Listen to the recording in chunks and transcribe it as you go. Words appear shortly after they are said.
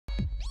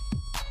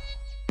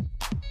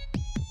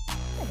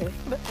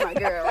My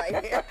girl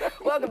right here.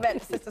 Welcome back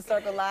to Sister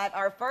Circle Live.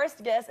 Our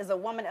first guest is a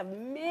woman of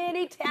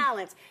many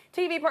talents,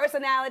 TV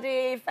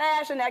personality,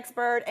 fashion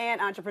expert,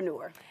 and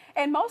entrepreneur.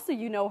 And most of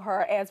you know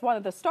her as one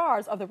of the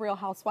stars of The Real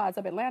Housewives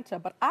of Atlanta,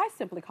 but I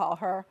simply call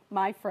her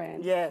my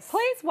friend. Yes.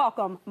 Please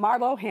welcome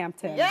Marlo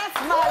Hampton. Yes,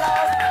 Marlo.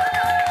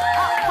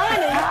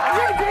 Honey,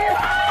 you did.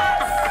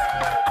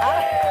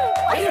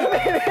 Wait a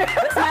minute.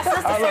 This is my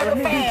sister Let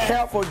me be fan.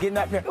 careful getting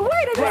up here. Wait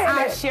a minute.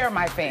 I share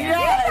my fan.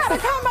 Yes. You gotta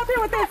come up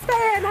here with that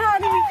fan,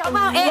 honey. Come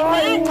on, Aunt.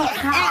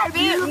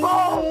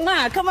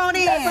 Come on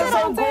in. That's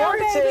so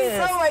gorgeous.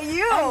 So are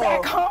you. I'm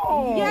back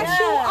home. Yes,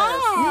 you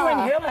are. You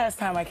weren't here last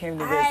time I came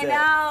to visit. I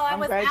know. I'm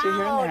glad you're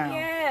here now.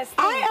 Yes.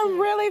 I am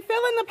really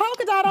feeling the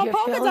polka dot on You're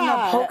polka feeling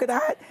dot. the polka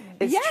dot?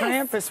 It's Yes.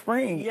 trend for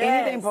spring. Yes.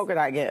 Anything polka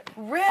dot get.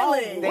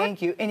 Really? Oh,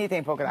 thank you.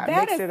 Anything polka dot.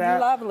 That Mix is it up.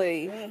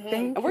 lovely. Thank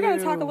And we're going to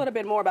you. talk a little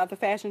bit more about the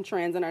fashion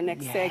trends in our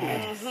next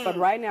segment. But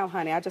right now,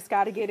 honey, I just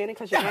got to get in it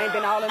because you ain't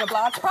been all in the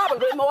blogs,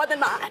 probably more than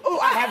mine. Oh,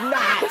 I have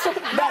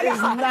not. That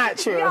is not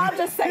true. Yeah, I'm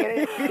just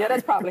saying it. Yeah,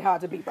 that's probably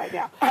hard to beat right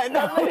now. I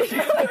know. But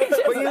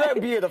you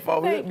look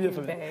beautiful. Thank You you,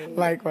 look beautiful. babe.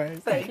 Likewise.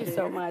 Thank you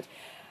so much.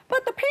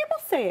 But the people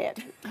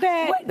said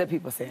that... What the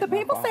people said? The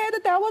people said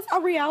that there was a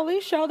reality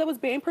show that was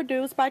being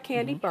produced by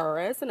Kandi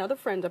Burruss, another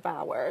friend of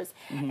ours,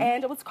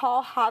 and it was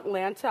called Haute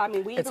Lanta. I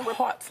mean, we It's even...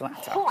 Haute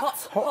Lanta.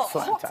 Haute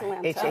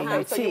Lanta.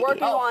 H-A-U-T. So you're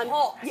working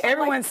on...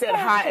 Everyone said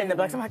hot in fashion. the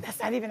box. I'm like,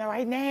 that's not even the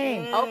right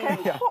name. Okay,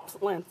 Yeah.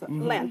 Haute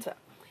Lanta.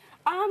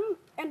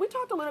 And we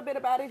talked a little bit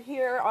about it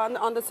here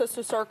on the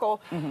Sister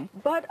Circle,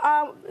 but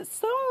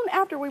soon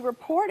after we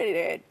reported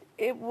it,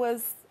 it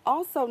was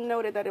also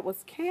noted that it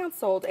was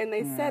canceled, and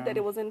they said that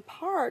it was in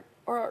part,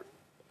 or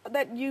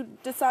that you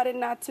decided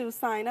not to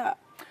sign up.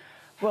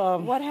 Well,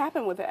 What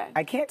happened with that?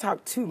 I can't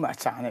talk too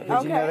much on it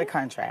because you know Okay. the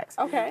contracts.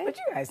 Okay. But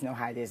you guys know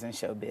how it is in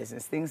show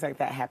business. Things like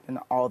that happen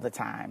all the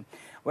time.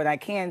 What I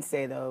can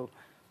say, though,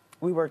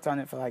 we worked on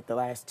it for like the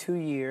last 2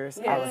 years.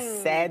 I was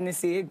saddened to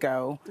see it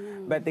go.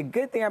 But the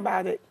good thing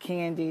about it,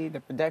 Kandi, the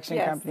production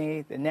Yes.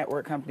 company, the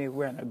network company,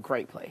 we're in a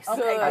great place. Okay,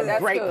 Good. A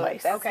That's great good.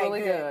 place. That's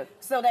really good.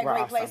 So that We're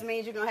great awesome. place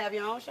means you're going to have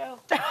your own show?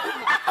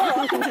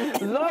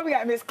 Lord, we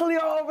got Miss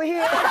Cleo over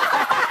here.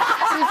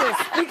 She's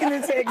just speaking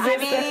into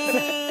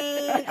existence.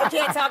 I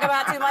can't talk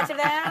about too much of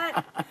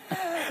that.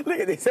 Look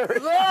at this. Look,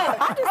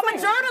 I'm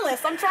a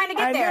journalist. I'm trying to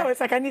get I there. know.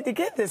 It's like, I need to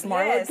get this,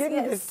 Marlo. Yes, Give me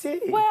yes. this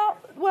tea.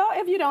 Well,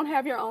 if you don't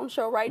have your own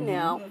show right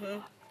now,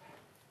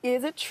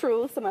 is it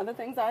true, some other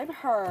things I've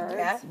heard,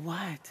 Yeah.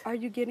 What? are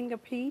you getting a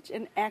peach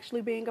and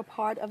actually being a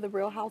part of the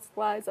Real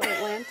Housewives of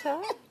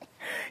Atlanta?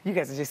 You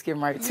guys are just getting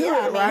right to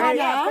Yeah, it, right?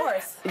 yeah, of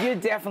course. You're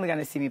definitely going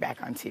to see me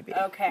back on TV.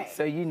 Okay.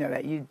 So you know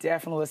that. You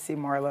definitely will see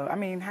Marlo. I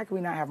mean, how can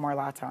we not have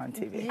Marlotta on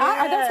TV?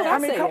 That's what I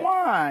mean, said. come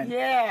on.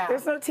 Yeah.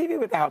 There's no TV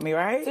without me,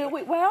 right?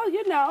 Well,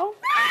 you know.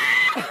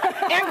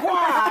 And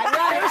quad,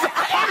 right?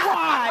 And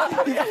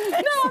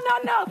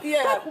quad. No.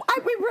 Yeah.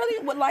 But we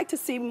really would like to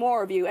see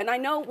more of you. And I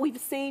know we've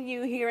seen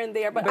you here and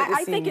there, but But to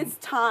I think see- it's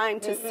time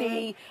to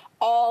see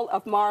all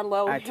of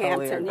Marlo I Hampton.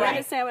 totally You agree.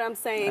 understand what I'm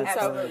saying?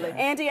 Absolutely. So,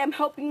 Andy, I'm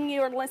hoping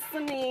you're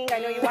listening. I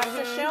know you watch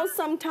the show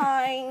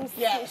sometimes.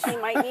 Yes. She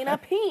might need a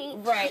peach.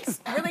 Right.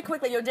 Really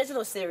quickly, your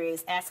digital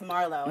series, Ask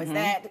Marlo,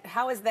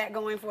 how is that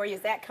going for you?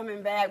 Is that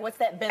coming back? What's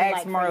that been like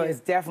Ex for Marlo you?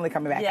 is definitely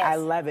coming back. Yes. I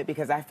love it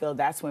because I feel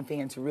that's when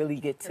fans really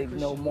get to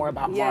know more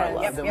about Yes.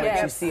 Marlo Yep, than yep, what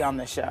yep. you see on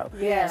the show.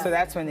 Yes. So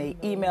that's when they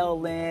email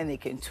Lynn, they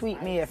can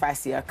tweet me if I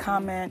see a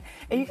comment,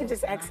 and you can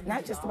just ask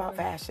not just about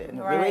fashion,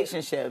 Right.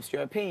 relationships,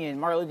 your opinion.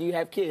 Marlo, do you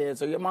have kids,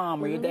 or your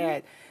mom or your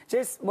dad?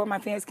 Just where my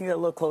fans can get a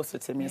little closer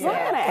to me. Well,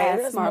 I'm gonna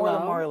ask there's more to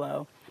Marlo.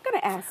 Marlo. I'm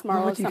going to ask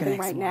Marlo What you gonna something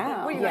ask right Marlo?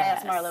 now. What are you going to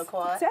ask Marlo,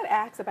 Quad? Said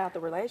ask about the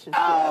relationship.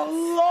 Oh,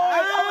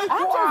 Lord.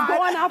 I'm just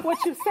going off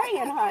what you're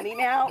saying, honey.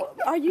 Now,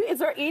 is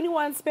there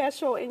anyone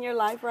special in your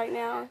life right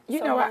now?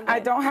 You know what? I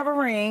don't have a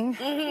ring.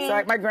 So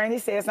like my granny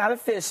said, it's not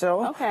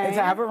official Okay.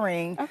 until I have a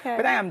ring. Okay.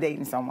 But I am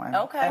dating someone.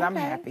 Okay. And I'm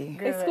Okay. happy.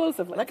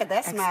 Exclusively. Look at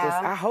that smile.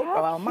 I hope,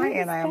 well, on my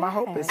end I am. I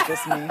hope it's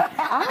just me.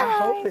 I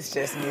hope it's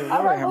just me. All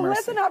Lord right, have well, mercy.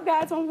 listen up,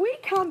 guys. When we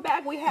come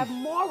back, we have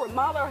more with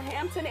Marlo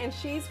Hampton, and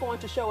she's going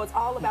to show us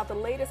all about the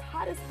latest,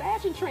 hottest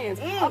fashion trends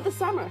of the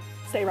summer.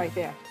 Stay right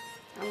there.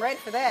 I'm ready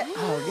for that.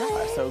 Oh, y'all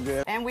are so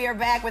good. And we are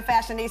back with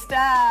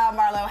fashionista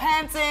Marlo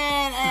Hampton,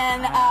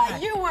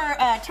 and you were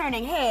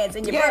turning heads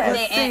in your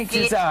birthday Thank you,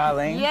 outfit.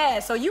 darling. Yeah,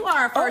 so you are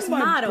our first my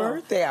model.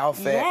 birthday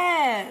outfit.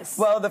 Yes.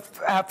 Well,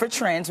 for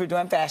trends, we're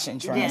doing fashion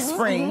trends. Yes.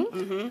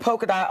 Spring,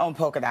 polka dot on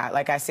polka dot.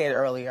 Like I said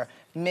earlier,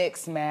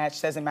 mix,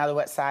 match, doesn't matter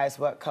what size,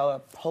 what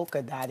color,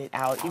 polka dot it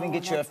out. Even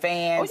get you a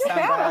fan, Oh, you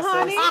better, sunglasses.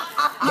 honey.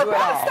 Do You it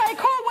better all. stay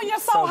cool when you're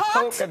so So hot.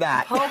 polka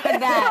dot. Polka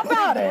dot. How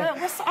about it?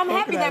 Well, I'm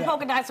happy that dot.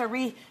 polka dots are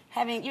resurfacing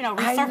I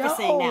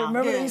know. now.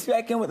 Remember Good. they used to be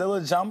back in with the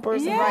little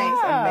jumpers?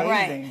 Yeah. And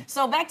amazing. Right.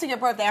 So back to your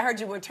birthday, I heard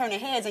you were turning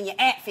heads in your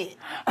outfit.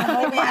 Oh,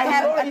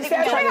 my Lord, you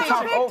said trying to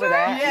talk over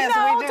that. Yes,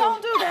 no, we do.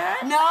 don't do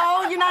that.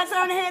 No, you're not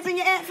turning heads in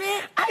your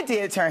outfit? I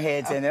did turn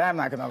heads in it. I'm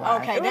not gonna lie.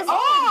 Okay, It was that's-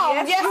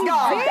 Yes, you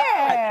God.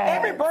 did.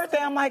 Every birthday,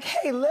 I'm like,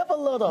 hey, live a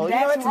little. You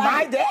know, That's it's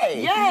right. my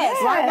day. Yes.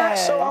 Why not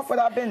show off what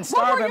I've been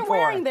starving What were you for?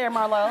 wearing there,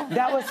 Marlo?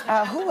 That was,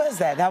 who was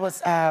that? That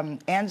was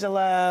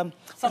Angela,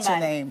 what's her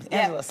Somebody. name? Yeah.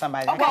 Angela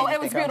somebody. I Okay, can't it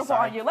was think of her, I'm beautiful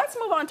sorry. on you. Let's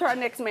move on to our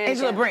next man.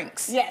 Angela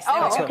Brinks. Yes.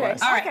 Oh, That's who it okay.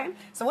 was. All right. Okay.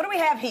 So what do we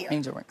have here?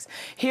 Angel Rings.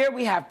 Here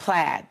we have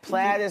plaid.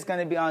 Plaid is going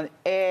to be on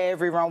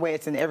every runway.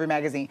 It's in every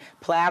magazine.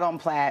 Plaid on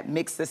plaid.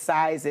 Mix the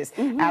sizes.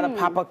 Add a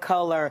pop of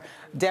color.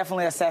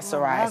 Definitely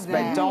accessorize. that.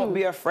 But don't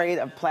be afraid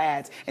of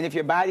plaids. And if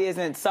your body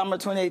isn't summer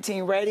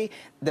 2018 ready,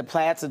 the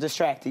plaids are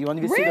distracted. You won't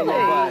even see the little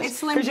Really? buzz. It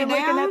slims Because you you're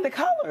looking down? at the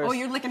colors. Oh,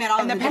 you're looking at all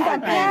and the the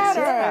different patterns.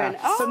 pattern.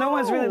 Yeah. So no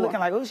one's really Oh. looking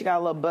like, oh, she got a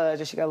little buzz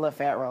or she got a little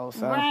fat roll.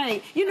 So.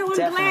 Right. You know,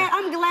 Definitely.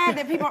 I'm glad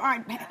that people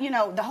aren't, you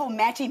know, the whole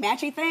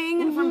matchy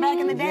thing from back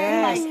in the day.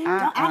 Yes.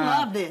 Like, I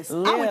love this. I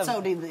would Live.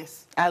 so do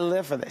this. I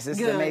live for this. This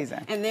Good. is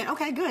amazing. And then,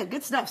 okay,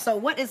 good stuff. So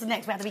what is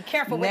next? We have to be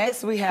careful with Next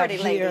this we have pretty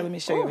here, lady. let me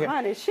show you Oh, here.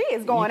 honey, she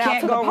is going You out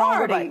can't to go the wrong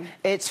with party. it.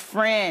 It's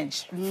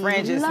fringe.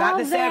 Fringe. It's not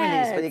the Love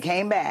that. 70s, but it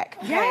came back.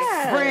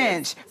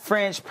 Yes.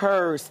 Fringe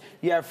purse.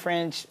 You have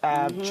fringe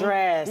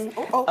dress.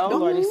 Oh,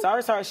 Lordy.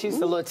 Sorry. She was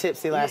a little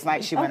tipsy last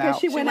night. She went Okay, out.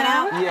 she went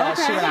out? Yeah,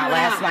 Okay. she went out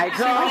last night.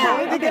 Girl,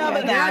 hold it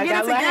together now. I Girl,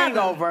 got a get it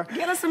hangover. together.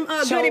 Get us some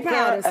goody Choker,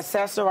 powders.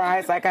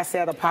 accessorize, like I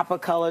said, a pop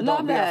of color. Love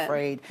Don't be that.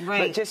 afraid.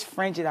 Right. But just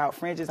fringe it out.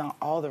 Fringe is on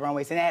all the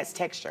runways and it adds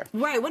texture.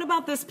 Right. What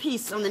about this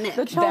piece on the neck?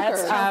 The choker.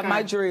 That's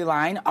my jewelry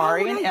line,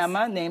 Ari and nice.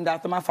 Emma, named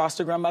after my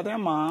foster grandmother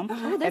and mom. this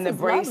And the is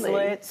bracelet,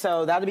 lovely.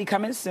 so that'll be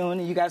coming soon,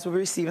 and you guys will be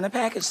receiving a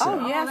package soon.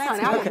 Oh, yes, that's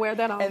honey. I would good. wear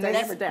that all And day,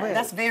 that's- every day.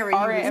 That's very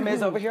Ari and unique. Emma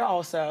is over here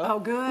also. Oh,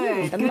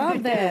 good. I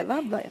love that.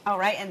 Love that. All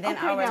right, and then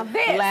Okay, now our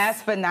this.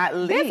 Last but not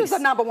least, This is a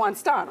number one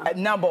starter.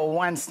 number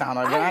one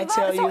stunner. Did I love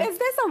tell it. you? So is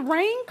this a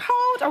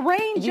raincoat, a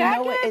rain You jacket?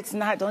 know what? It's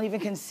not. Don't even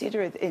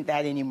consider it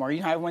that anymore. You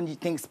know how everyone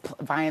thinks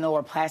vinyl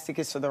or plastic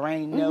is for the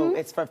rain? No,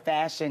 it's for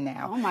fashion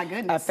now. Oh, my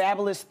goodness. A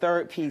fabulous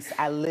third piece.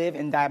 I live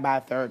and die by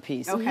a third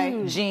piece.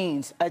 Okay.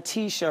 Jeans, a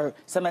t-shirt,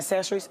 some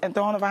accessories, and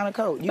throw on a vinyl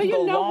coat. You But can you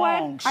go know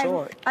long, what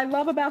short. I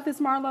love about this,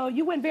 Marlo?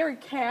 You went very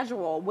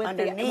casual with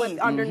Underneath.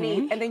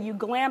 underneath, and then you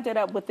glammed it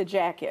up with the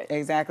jacket.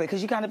 Exactly,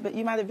 because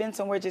you might have been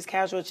somewhere just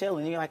casual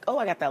chilling. You're like, oh,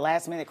 I got that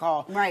last minute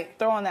call. Right.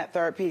 Throw on that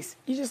third piece.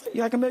 You're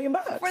like $1 million.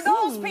 For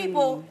those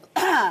people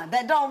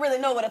that don't really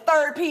know what a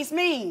third piece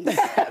means,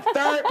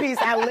 Third piece,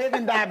 I live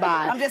and die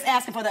by. I'm just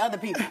asking for the other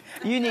people.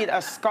 You need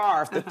a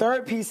scarf. The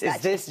third piece is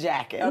this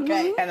jacket.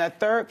 Okay. And a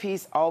third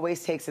piece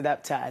always takes it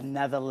up to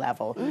another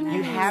level.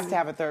 You have to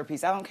have a third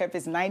piece. I don't care if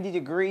it's 90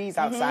 degrees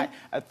outside.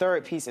 A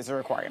third piece is a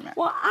requirement.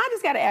 Well, I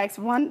just got to ask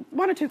one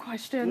or two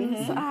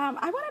questions.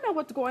 I want to know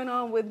what's going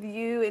on with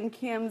you and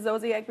Kim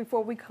Zolciak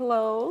before we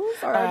close.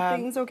 Are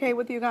things okay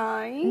with you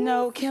guys?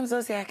 No, Kim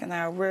Zolciak and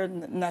I,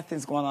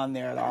 nothing's going on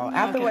there at all.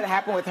 After what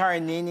happened with her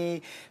and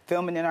Nene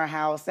filming in our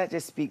house, that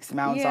just speaks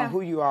mountains Yeah. on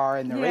who you are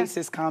and the Yeah.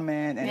 racist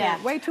comment. And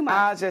Yeah, way too much.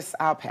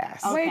 I'll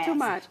pass. Way Pass. too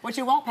much. What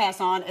you won't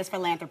pass on is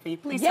philanthropy.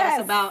 Please Yes. tell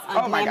us about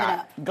Oh my Glam It God.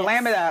 Up.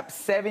 Glam Yes. It Up,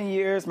 7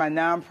 years, my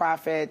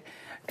nonprofit,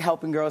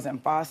 helping girls in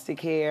foster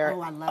care.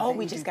 Oh, I love that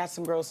we you just do. got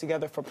some girls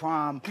together for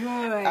prom.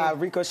 Good.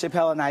 Rico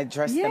Chappelle and I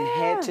dressed them Yeah.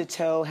 head to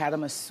toe, had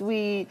them a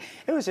suite.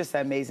 It was just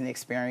an amazing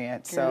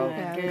experience. So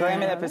Good.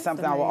 Glam It Up is That's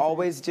something I will amazing.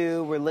 always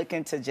do. We're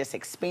looking to just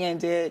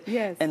expand it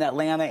Yes. in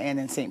Atlanta and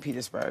in St.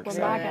 Petersburg. Well,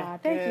 So- my God,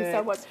 thank you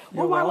so much.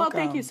 Well, You're Marlo, welcome.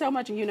 thank you so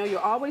much. And you know, you're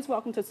always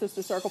welcome to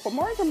Sister Circle. For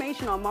more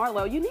information on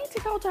Marlo, you need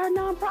to go to her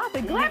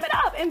nonprofit, Glam It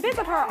Up, and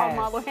visit her on Yes.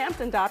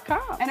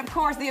 marlohampton.com. And of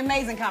course, the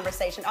amazing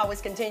conversation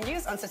always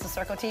continues on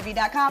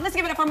SisterCircleTV.com. Let's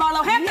give it up for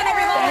Marlo Hampton, Yes.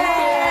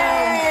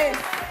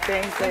 everybody!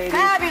 Thanks, ladies.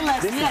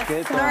 Fabulous. This is Yes.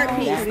 good. Third though.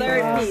 piece. Yeah.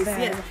 Third piece. that.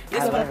 Yes. This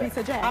I one. love piece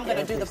of jacket. I'm going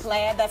to do the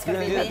plaid. That's going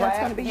to be You're me. gonna do the plaid?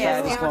 That's gonna be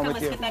Yes, you. It's going Erica, with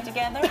let's you. get that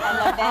together. I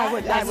love that. I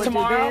would That's do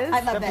tomorrow. this. I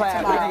love the that plaid.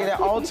 We're tomorrow. gonna get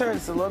it altered.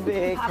 It's a little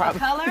big. Pop of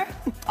color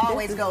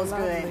always goes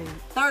lovely. good.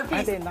 Third piece.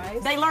 Aren't they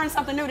nice? They learned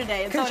something new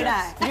today, and so did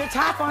I. Your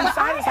top on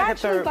side is like a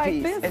actually third like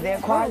piece, this. and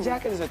then quad Oh.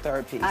 jacket is a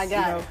third piece. I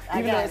got it. I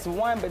Even got though it. it's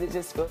one, but it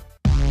just feels.